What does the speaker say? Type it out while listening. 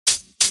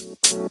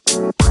Yo,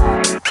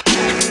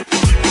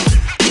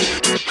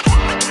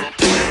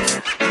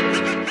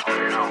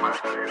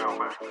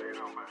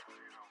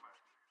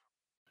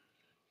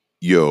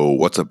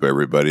 what's up,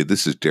 everybody?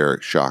 This is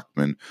Derek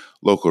Shockman,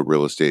 local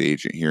real estate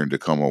agent here in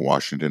Tacoma,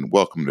 Washington.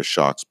 Welcome to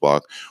Shock's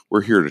Block.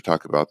 We're here to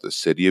talk about the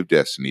city of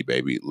Destiny,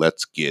 baby.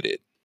 Let's get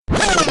it.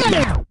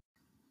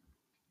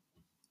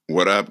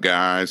 What up,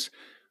 guys?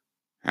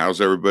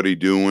 How's everybody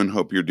doing?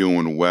 Hope you're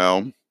doing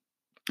well.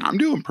 I'm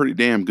doing pretty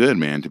damn good,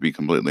 man, to be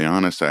completely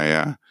honest.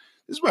 This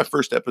is my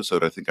first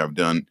episode I think I've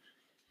done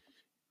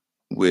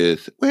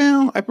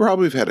I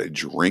probably have had a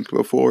drink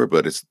before,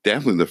 but it's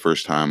definitely the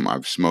first time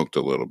I've smoked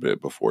a little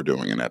bit before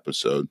doing an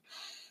episode.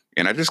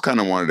 And I just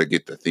kind of wanted to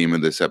get the theme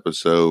of this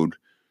episode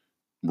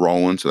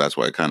rolling, so that's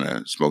why I kind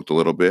of smoked a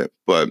little bit.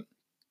 But,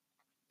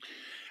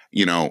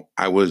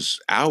 I was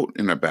out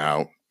and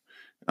about.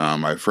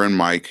 My friend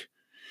Mike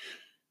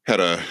had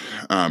a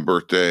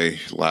birthday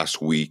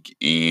last week,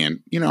 and,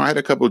 I had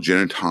a couple of gin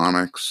and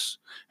tonics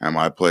at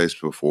my place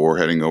before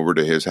heading over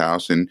to his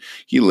house, and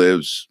he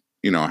lives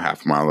a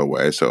half mile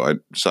away. So I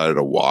decided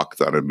to walk,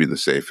 thought it'd be the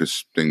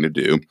safest thing to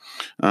do.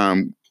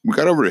 We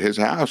got over to his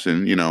house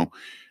and,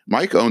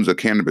 Mike owns a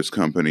cannabis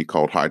company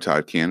called High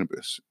Tide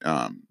Cannabis,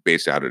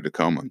 based out of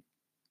Tacoma.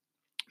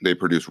 They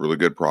produce really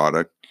good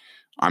product.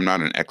 I'm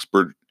not an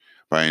expert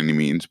by any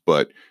means,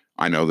 but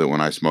I know that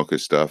when I smoke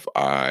his stuff,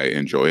 I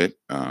enjoy it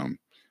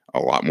a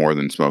lot more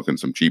than smoking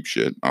some cheap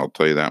shit. I'll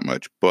tell you that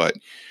much. But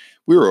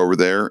we were over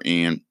there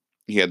and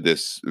he had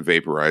this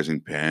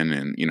vaporizing pen,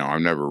 and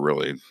I've never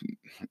really,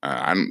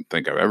 I don't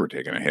think I've ever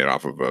taken a hit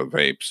off of a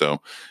vape.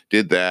 So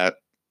did that.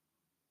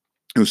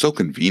 It was so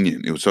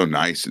convenient. It was so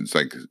nice. It's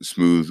like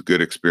smooth,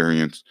 good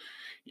experience.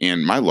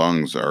 And my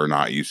lungs are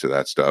not used to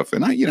that stuff.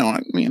 And I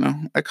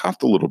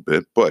coughed a little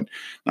bit, but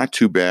not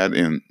too bad.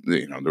 And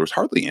there was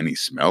hardly any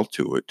smell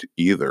to it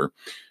either.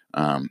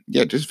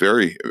 Just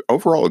very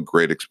overall a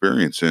great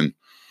experience. And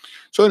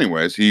so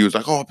anyways, he was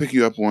like, "Oh, I'll pick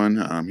you up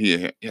one."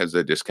 He has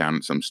a discount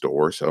at some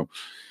store. So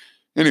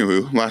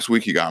anywho, last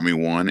week he got me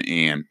one,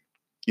 and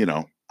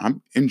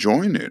I'm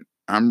enjoying it.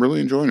 I'm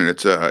really enjoying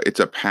it. It's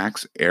a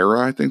PAX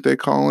Era, I think they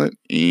call it,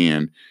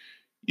 and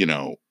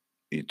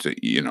it's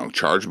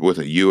charged with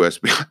a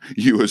USB.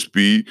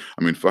 USB.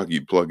 I mean, fuck,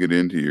 you plug it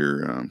into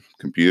your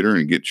computer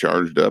and get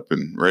charged up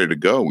and ready to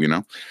go.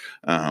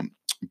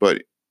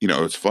 But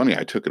it's funny.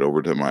 I took it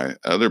over to my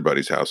other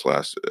buddy's house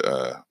last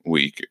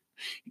week,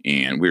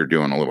 and we were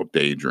doing a little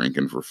day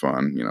drinking for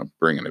fun.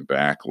 Bringing it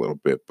back a little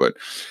bit, but.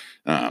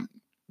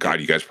 God,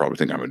 you guys probably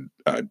think I'm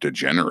a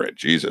degenerate.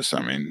 Jesus,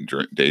 I mean,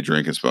 day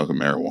drinking, smoking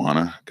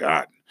marijuana.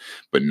 God,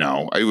 but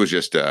no, it was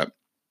just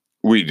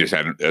we just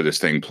had this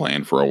thing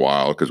planned for a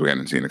while because we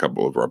hadn't seen a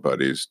couple of our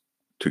buddies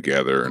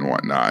together and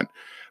whatnot.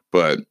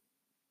 But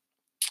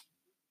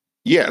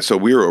yeah, so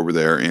we were over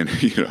there, and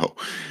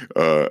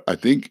I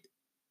think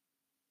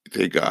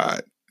they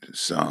got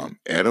some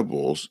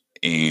edibles.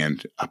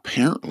 And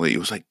apparently it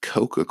was like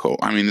Coca-Cola.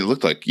 I mean, it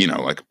looked like,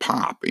 like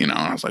pop, and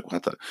I was like,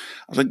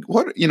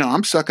 what?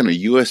 I'm sucking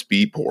a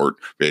USB port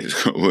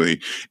basically,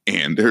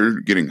 and they're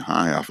getting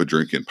high off of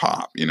drinking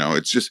pop.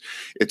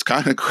 It's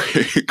kind of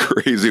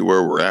crazy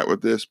where we're at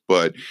with this,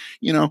 but,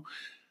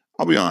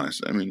 I'll be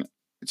honest. I mean,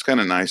 it's kind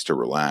of nice to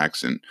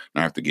relax and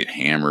not have to get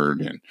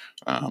hammered and,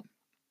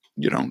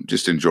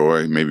 just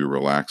enjoy, maybe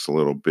relax a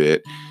little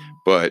bit.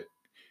 But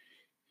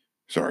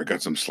sorry, I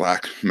got some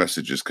Slack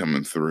messages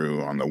coming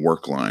through on the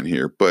work line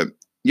here. But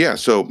yeah,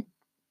 so,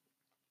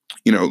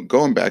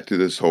 going back to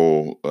this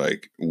whole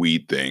like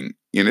weed thing,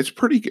 and it's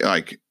pretty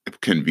like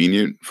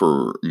convenient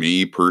for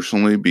me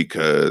personally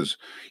because,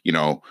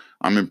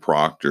 I'm in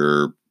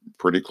Proctor,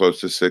 pretty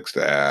close to 6th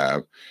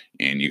Ave,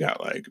 and you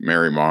got like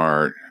Mary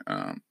Mart.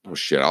 Well,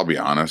 shit, I'll be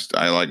honest.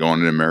 I like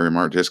going to Mary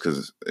Mart just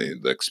because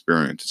the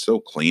experience is so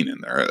clean in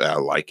there. I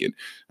like it.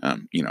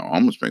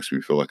 Almost makes me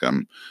feel like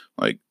I'm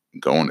like,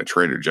 going to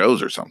Trader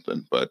Joe's or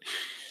something, but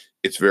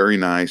it's very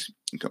nice.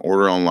 You can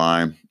order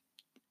online,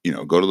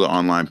 go to the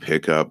online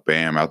pickup,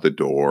 bam, out the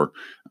door.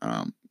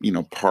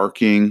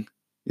 Parking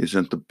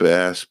isn't the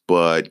best,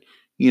 but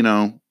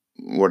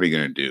what are you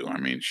going to do? I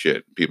mean,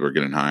 shit, people are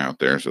getting high out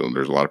there. So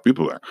there's a lot of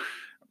people there.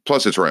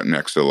 Plus it's right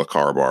next to La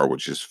Car Bar,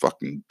 which is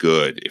fucking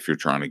good. If you're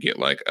trying to get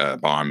like a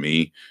banh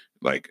mi,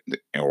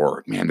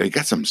 or man, they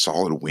got some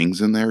solid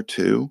wings in there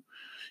too.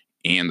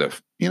 And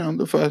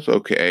the fuss,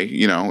 okay,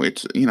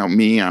 it's,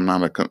 me, I'm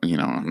not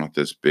I'm not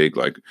this big,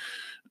 like,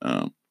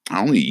 I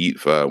only eat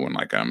pho when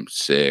like I'm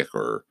sick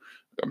or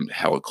I'm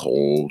hella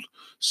cold.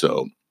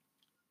 So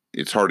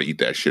it's hard to eat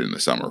that shit in the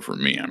summer for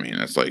me. I mean,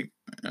 it's like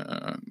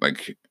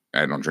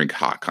I don't drink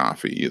hot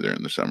coffee either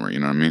in the summer, you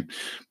know what I mean?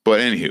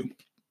 But anywho,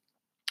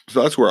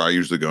 so that's where I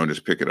usually go and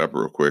just pick it up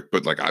real quick.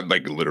 But like,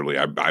 literally,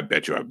 I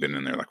bet you I've been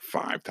in there like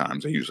 5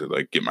 times. I usually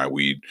like get my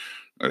weed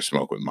or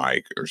smoke with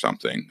Mike or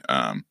something.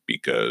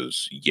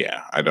 Because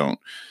I don't,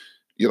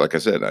 like I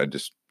said, I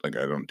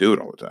don't do it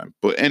all the time.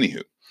 But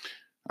anywho,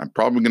 I'm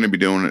probably going to be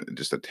doing it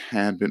just a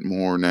tad bit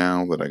more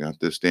now that I got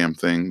this damn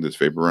thing, this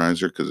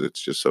vaporizer, because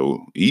it's just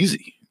so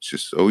easy. It's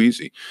just so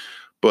easy.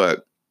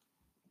 But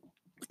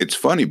it's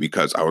funny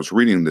because I was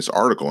reading this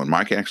article, and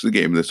Mike actually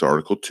gave me this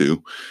article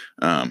too.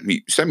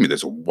 He sent me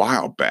this a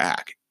while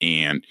back,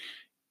 and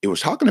it was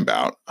talking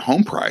about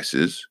home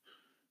prices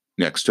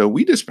next to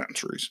weed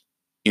dispensaries.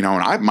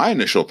 And my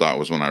initial thought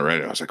was when I read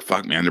it, I was like,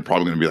 "Fuck, man, they're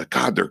probably going to be like,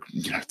 God, they're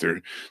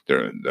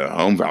the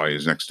home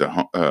values next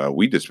to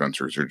weed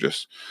dispensaries are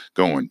just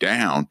going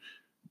down."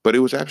 But it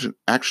was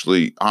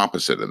actually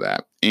opposite of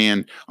that.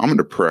 And I'm going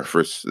to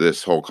preface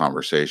this whole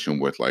conversation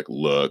with like,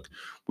 look,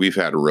 we've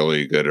had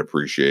really good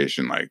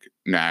appreciation like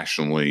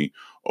nationally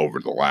over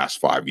the last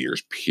 5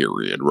 years,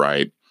 period,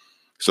 right?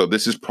 So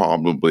this is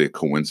probably a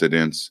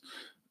coincidence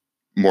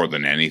more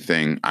than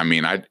anything. I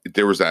mean,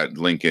 there was that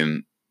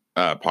Lincoln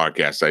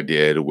podcast I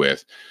did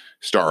with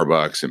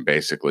Starbucks, and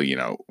basically,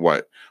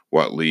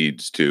 what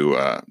leads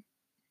to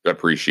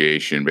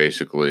appreciation,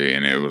 basically,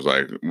 and it was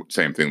like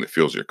same thing that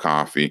fuels your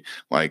coffee.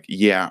 Like,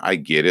 yeah, I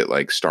get it.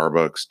 Like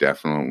Starbucks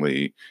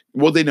definitely,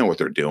 well, they know what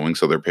they're doing,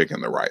 so they're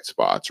picking the right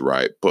spots,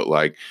 right? But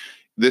like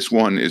this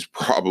one is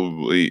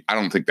probably, I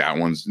don't think that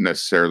one's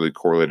necessarily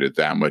correlated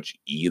that much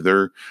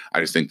either.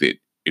 I just think that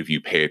if you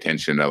pay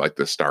attention to like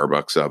the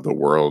Starbucks of the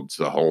worlds,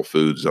 the Whole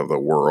Foods of the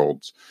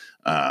worlds,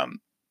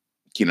 um,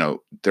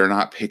 they're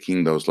not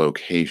picking those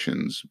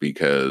locations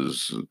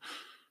because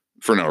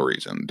for no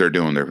reason. They're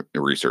doing their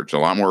research, a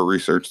lot more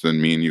research than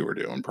me and you are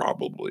doing,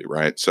 probably,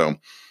 right? So,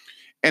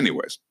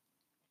 anyways,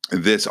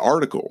 this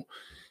article,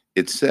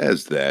 it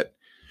says that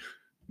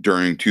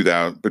between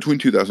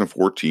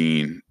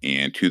 2014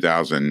 and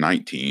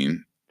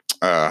 2019,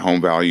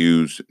 home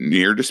values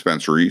near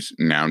dispensaries,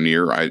 now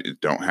near, I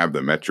don't have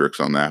the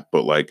metrics on that,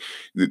 but like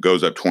it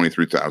goes up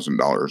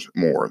 $23,000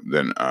 more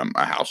than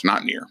a house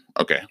not near.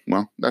 Okay,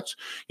 well, that's,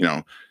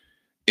 in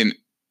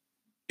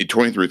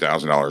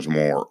 $23,000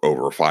 more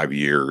over 5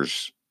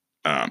 years.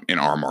 In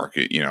our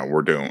market,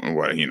 we're doing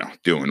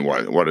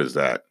what is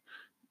that?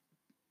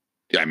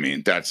 I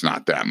mean, that's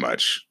not that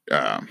much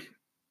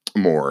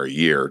more a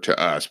year to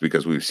us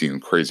because we've seen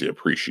crazy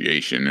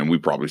appreciation, and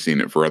we've probably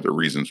seen it for other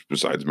reasons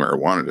besides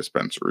marijuana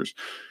dispensaries.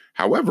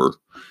 However,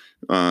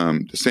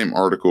 the same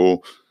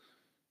article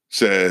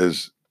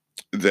says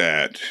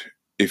that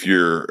if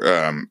you're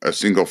a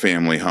single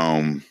family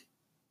home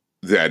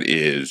that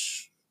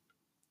is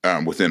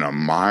within a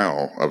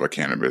mile of a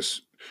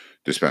cannabis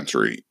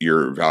dispensary,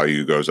 your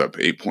value goes up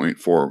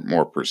 8.4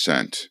 more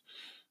percent,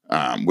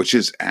 which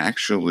is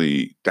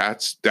actually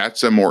that's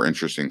a more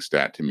interesting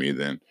stat to me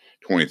than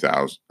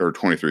 20,000 or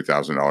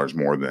 $23,000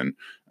 more than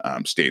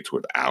states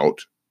without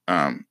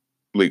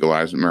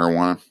legalized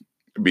marijuana,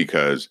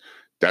 because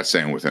that's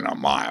saying within a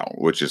mile,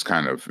 which is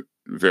kind of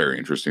very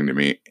interesting to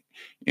me.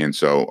 And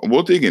so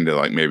we'll dig into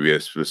like maybe a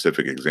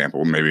specific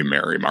example, maybe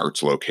Mary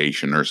Mart's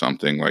location or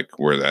something, like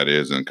where that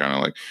is, and kind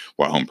of like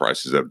what home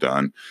prices have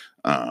done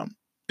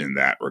in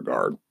that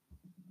regard.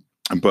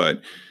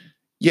 But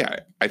yeah,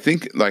 I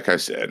think, like I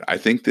said, I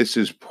think this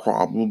is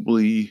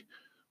probably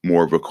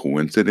more of a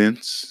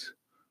coincidence,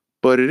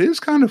 but it is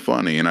kind of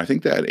funny. And I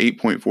think that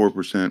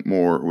 8.4%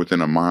 more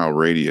within a mile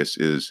radius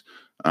is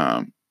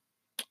um,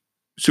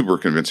 super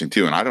convincing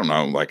too. And I don't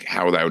know like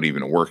how that would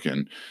even work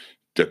in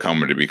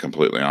Tacoma, to be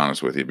completely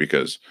honest with you,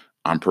 because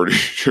I'm pretty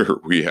sure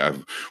we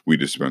have weed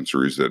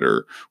dispensaries that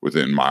are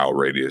within mile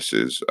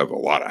radiuses of a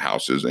lot of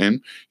houses.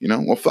 And,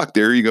 well, fuck,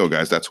 there you go,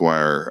 guys. That's why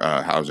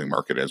our housing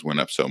market has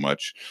went up so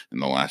much in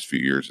the last few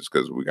years, is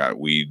because we got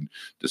weed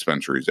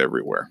dispensaries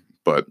everywhere.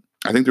 But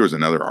I think there was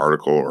another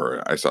article,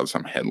 or I saw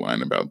some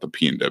headline about the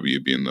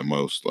P&W being the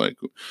most, like,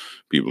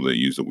 people that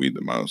use the weed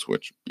the most,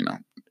 which,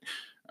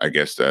 I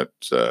guess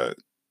that's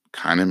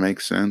kind of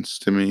makes sense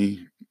to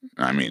me.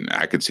 I mean,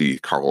 I could see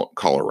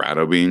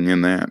Colorado being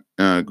in that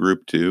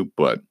group too,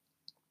 but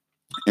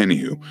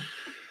anywho.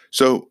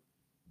 So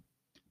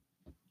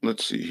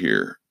let's see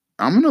here.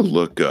 I'm going to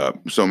look up.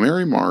 So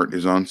Mary Mart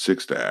is on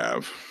 6th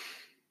Ave.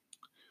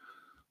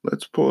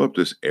 Let's pull up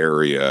this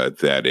area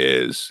that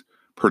is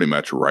pretty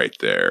much right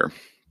there.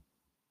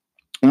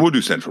 We'll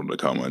do Central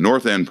Tacoma.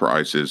 North End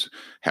prices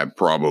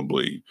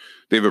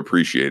they've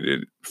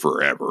appreciated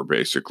forever,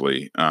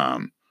 basically.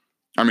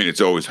 I mean,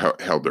 it's always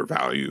held their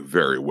value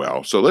very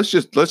well. So let's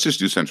just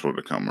do Central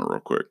Tacoma real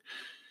quick,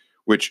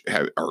 which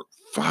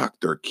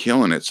they're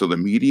killing it. So the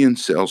median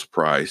sales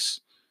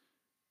price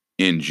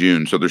in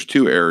June. So there's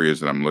two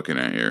areas that I'm looking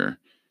at here.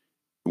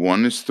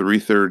 One is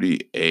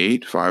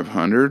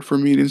 338,500 for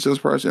median sales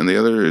price, and the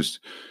other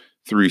is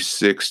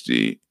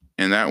 360.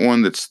 And that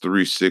one that's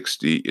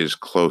 360 is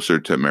closer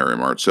to Mary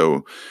Mart.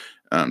 So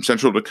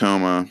Central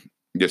Tacoma,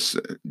 just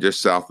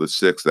south of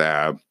 6th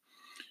Ave.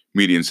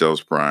 Median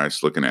sales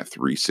price looking at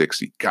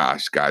 360.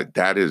 Gosh, God,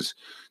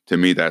 to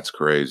me, that's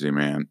crazy,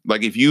 man.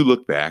 Like, if you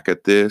look back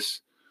at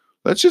this,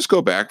 let's just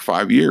go back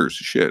 5 years.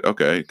 Shit,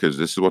 okay, because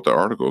this is what the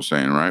article is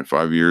saying, right?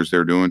 5 years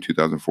they're doing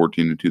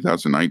 2014 to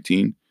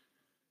 2019.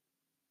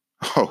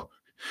 Oh,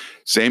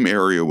 same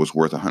area was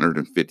worth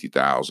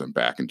 150,000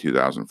 back in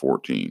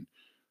 2014.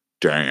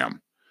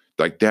 Damn,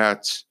 like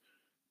that's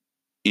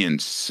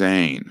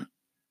insane.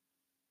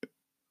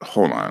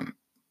 Hold on.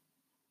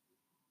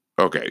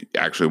 Okay,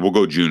 actually, we'll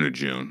go June to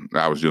June.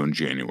 I was doing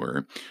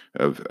January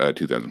of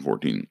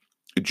 2014.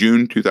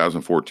 June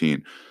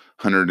 2014,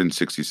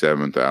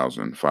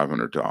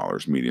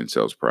 $167,500 median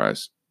sales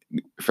price.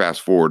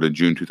 Fast forward to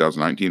June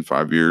 2019,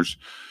 5 years,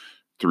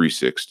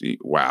 360.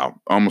 Wow,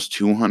 almost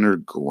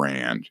 200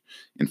 grand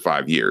in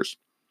 5 years.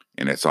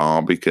 And it's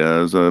all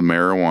because of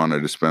marijuana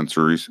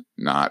dispensaries.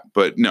 Not,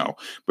 but no,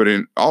 but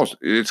in also,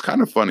 it's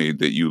kind of funny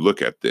that you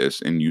look at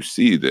this and you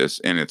see this,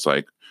 and it's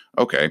like,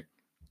 okay,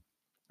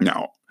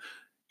 now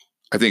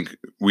I think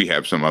we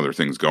have some other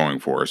things going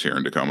for us here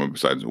in Tacoma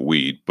besides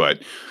weed,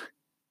 but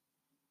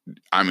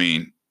I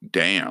mean,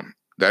 damn,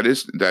 that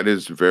is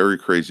very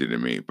crazy to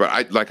me.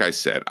 But like I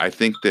said, I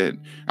think that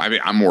I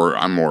mean I'm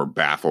more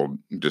baffled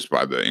just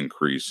by the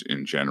increase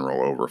in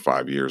general over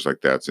 5 years.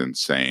 Like that's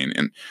insane.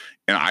 And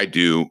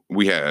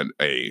we had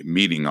a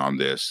meeting on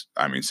this.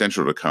 I mean,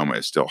 Central Tacoma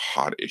is still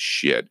hot as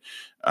shit.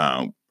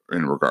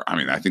 In regard, I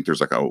mean, I think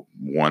there's like a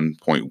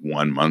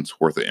 1.1 months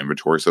worth of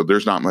inventory, so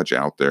there's not much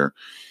out there,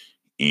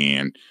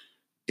 and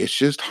it's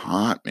just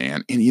hot,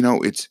 man. And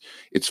it's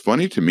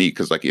funny to me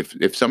because like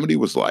if somebody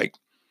was like,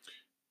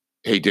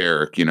 "Hey,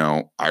 Derek,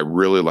 I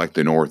really like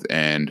the north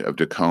end of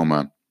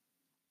Tacoma,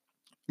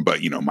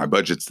 but my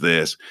budget's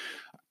this.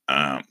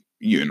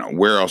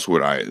 Where else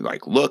would I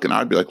like look?" And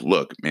I'd be like,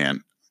 "Look,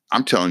 man,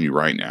 I'm telling you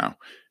right now,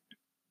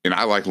 and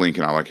I like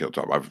Lincoln, I like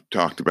Hilltop. I've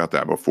talked about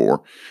that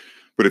before.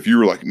 But if you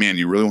were like, man,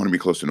 you really want to be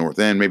close to North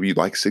End, maybe you'd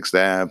like Sixth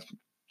Ave.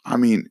 I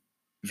mean,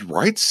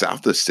 right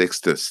south of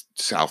Sixth to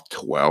South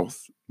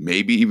 12th,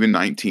 maybe even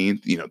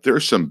 19th.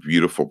 There's some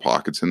beautiful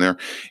pockets in there.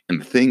 And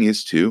the thing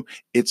is, too,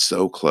 it's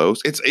so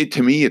close.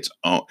 To me, it's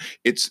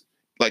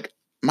like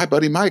my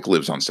buddy Mike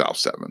lives on South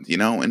 7th,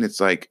 and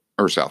it's like,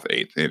 or South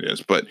 8th, it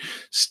is. But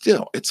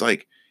still, it's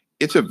like,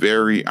 it's a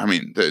very, I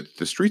mean,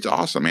 the street's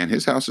awesome, man.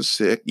 His house is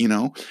sick,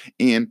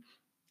 and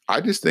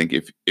I just think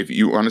if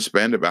you want to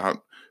spend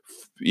about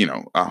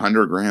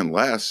 100 grand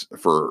less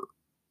for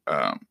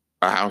a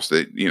house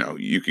that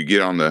you could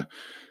get on the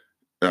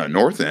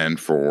north end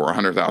for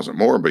 100,000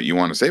 more, but you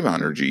want to save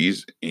 100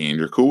 G's and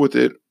you're cool with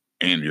it,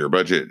 and your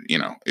budget,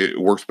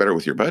 it works better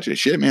with your budget.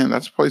 Shit, man,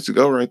 that's a place to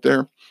go right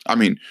there. I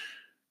mean,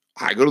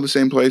 I go to the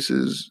same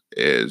places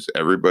as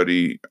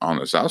everybody on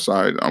the south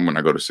side when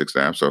I go to Sixth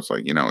Ave, so it's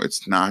like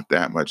it's not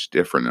that much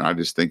different, and I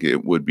just think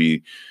it would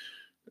be,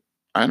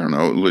 I don't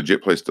know,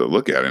 legit place to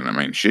look at it. I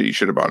mean, shit, you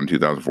should have bought in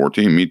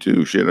 2014. Me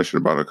too. Shit, I should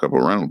have bought a couple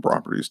of rental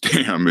properties.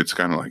 Damn, it's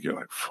kind of like you're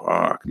like,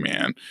 fuck,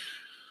 man,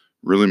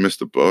 really missed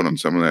the boat on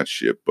some of that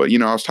shit. But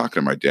I was talking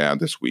to my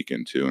dad this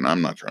weekend too, and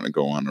I'm not trying to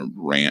go on a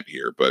rant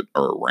here,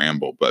 or a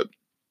ramble, but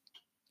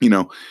you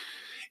know,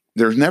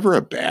 there's never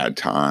a bad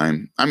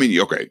time. I mean,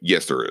 okay,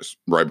 yes, there is.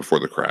 Right before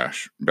the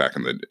crash, back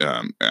in the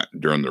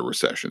during the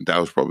recession, that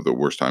was probably the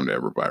worst time to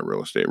ever buy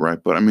real estate, right?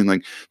 But I mean,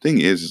 like, thing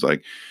is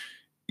like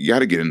you got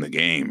to get in the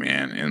game,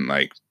 man. And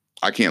like,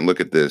 I can't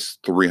look at this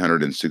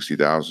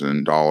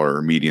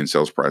 $360,000 median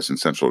sales price in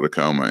Central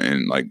Tacoma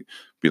and like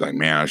be like,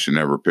 man, I should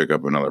never pick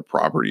up another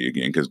property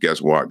again. Because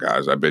guess what,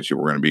 guys? I bet you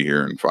we're going to be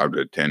here in 5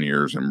 to 10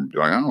 years and be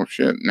like, oh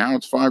shit, now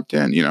it's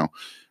 510.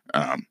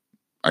 Um,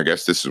 I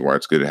guess this is why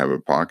it's good to have a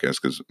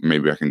podcast, because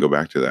maybe I can go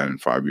back to that in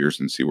 5 years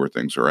and see where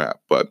things are at.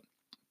 But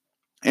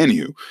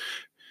anywho,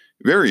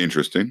 very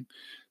interesting.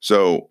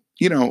 So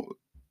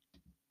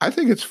I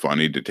think it's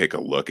funny to take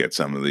a look at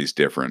some of these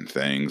different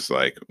things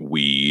like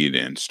weed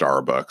and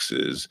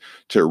Starbucks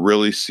to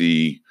really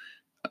see,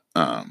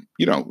 um,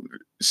 you know,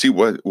 see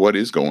what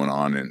is going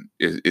on, and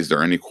is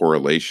there any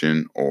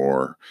correlation,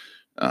 or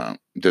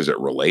does it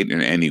relate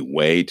in any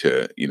way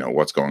to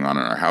what's going on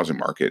in our housing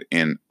market?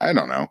 And I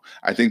don't know.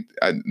 I think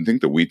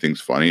the weed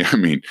thing's funny. I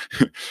mean,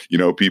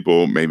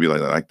 people maybe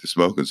like to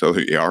smoke, and so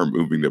they are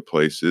moving to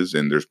places,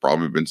 and there's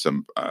probably been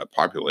some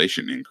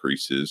population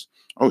increases.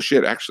 Oh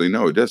shit! Actually,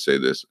 no, it does say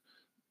this.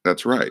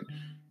 That's right.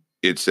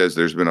 It says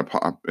there's been a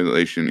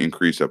population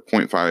increase of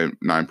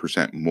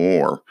 0.59%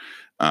 more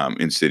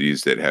in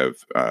cities that have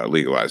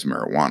legalized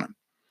marijuana,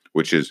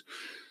 which is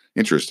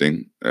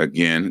interesting.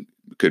 Again,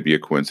 could be a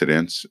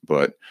coincidence,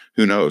 but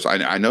who knows?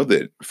 I know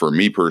that for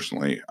me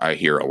personally, I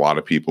hear a lot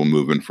of people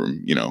moving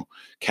from,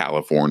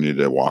 California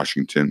to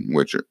Washington,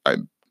 which are,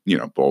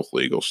 both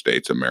legal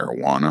states of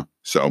marijuana.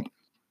 So,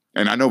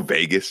 and I know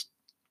Vegas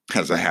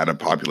has had a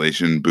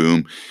population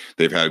boom.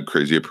 They've had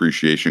crazy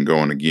appreciation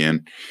going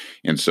again.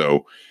 And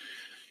so,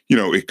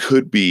 it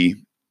could be,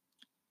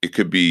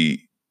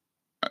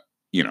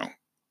 you know,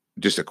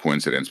 just a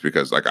coincidence,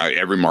 because like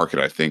every market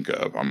I think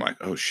of, I'm like,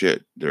 oh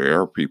shit, there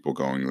are people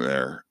going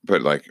there.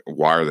 But like,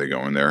 why are they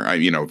going there?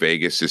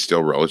 Vegas is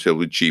still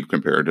relatively cheap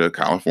compared to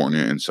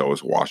California, and so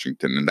is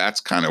Washington. And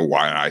that's kind of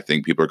why I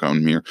think people are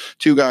coming here.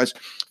 Two guys,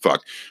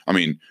 fuck. I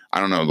mean, I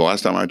don't know. The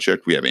last time I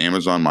checked, we have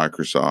Amazon,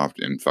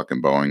 Microsoft, and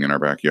fucking Boeing in our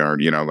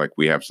backyard. Like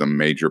we have some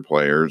major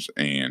players,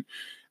 and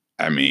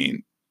I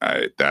mean,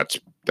 that's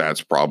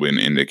probably an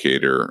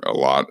indicator. A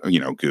lot,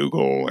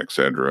 Google,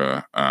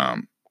 etc.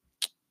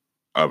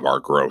 Of our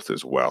growth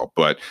as well.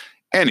 But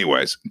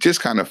anyways, just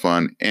kind of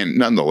fun, and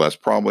nonetheless,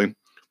 probably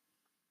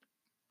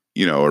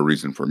a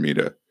reason for me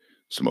to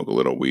smoke a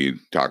little weed,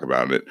 talk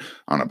about it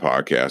on a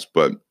podcast.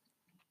 But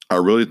I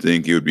really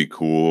think it would be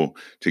cool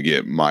to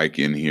get Mike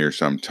in here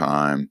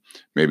sometime.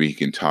 Maybe he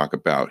can talk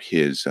about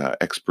his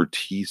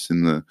expertise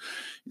in the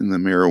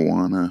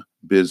marijuana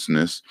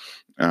business.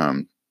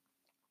 And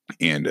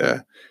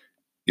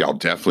y'all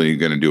definitely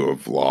going to do a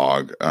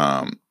vlog.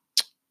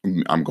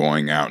 I'm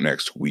going out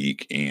next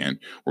week, and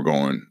we're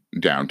going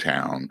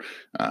downtown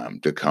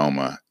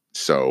Tacoma.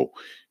 So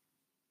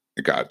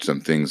I got some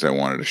things I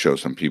wanted to show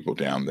some people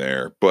down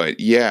there. But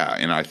yeah,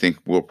 and I think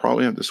we'll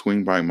probably have to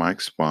swing by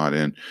Mike's spot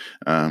and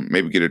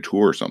maybe get a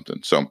tour or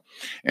something. So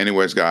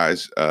anyways,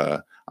 guys,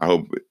 I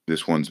hope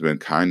this one's been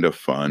kind of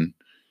fun.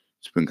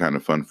 It's been kind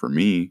of fun for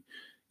me,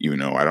 even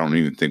though I don't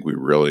even think we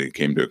really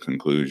came to a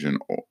conclusion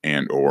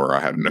or I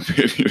had an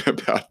opinion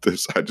about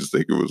this. I just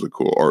think it was a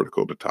cool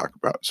article to talk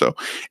about. So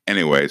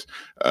anyways,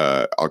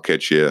 I'll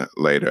catch you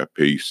later.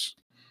 Peace.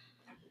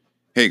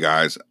 Hey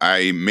guys,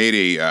 I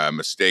made a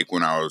mistake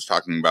when I was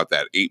talking about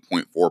that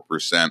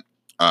 8.4%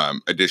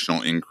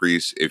 additional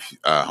increase if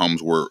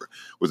homes were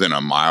within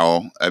a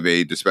mile of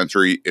a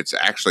dispensary. It's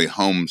actually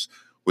homes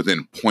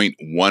within zero point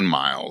 0.1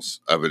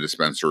 miles of a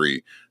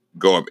dispensary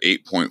go up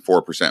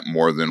 8.4%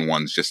 more than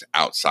ones just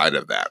outside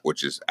of that,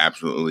 which is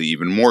absolutely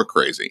even more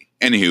crazy.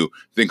 Anywho,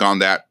 think on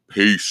that.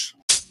 Peace.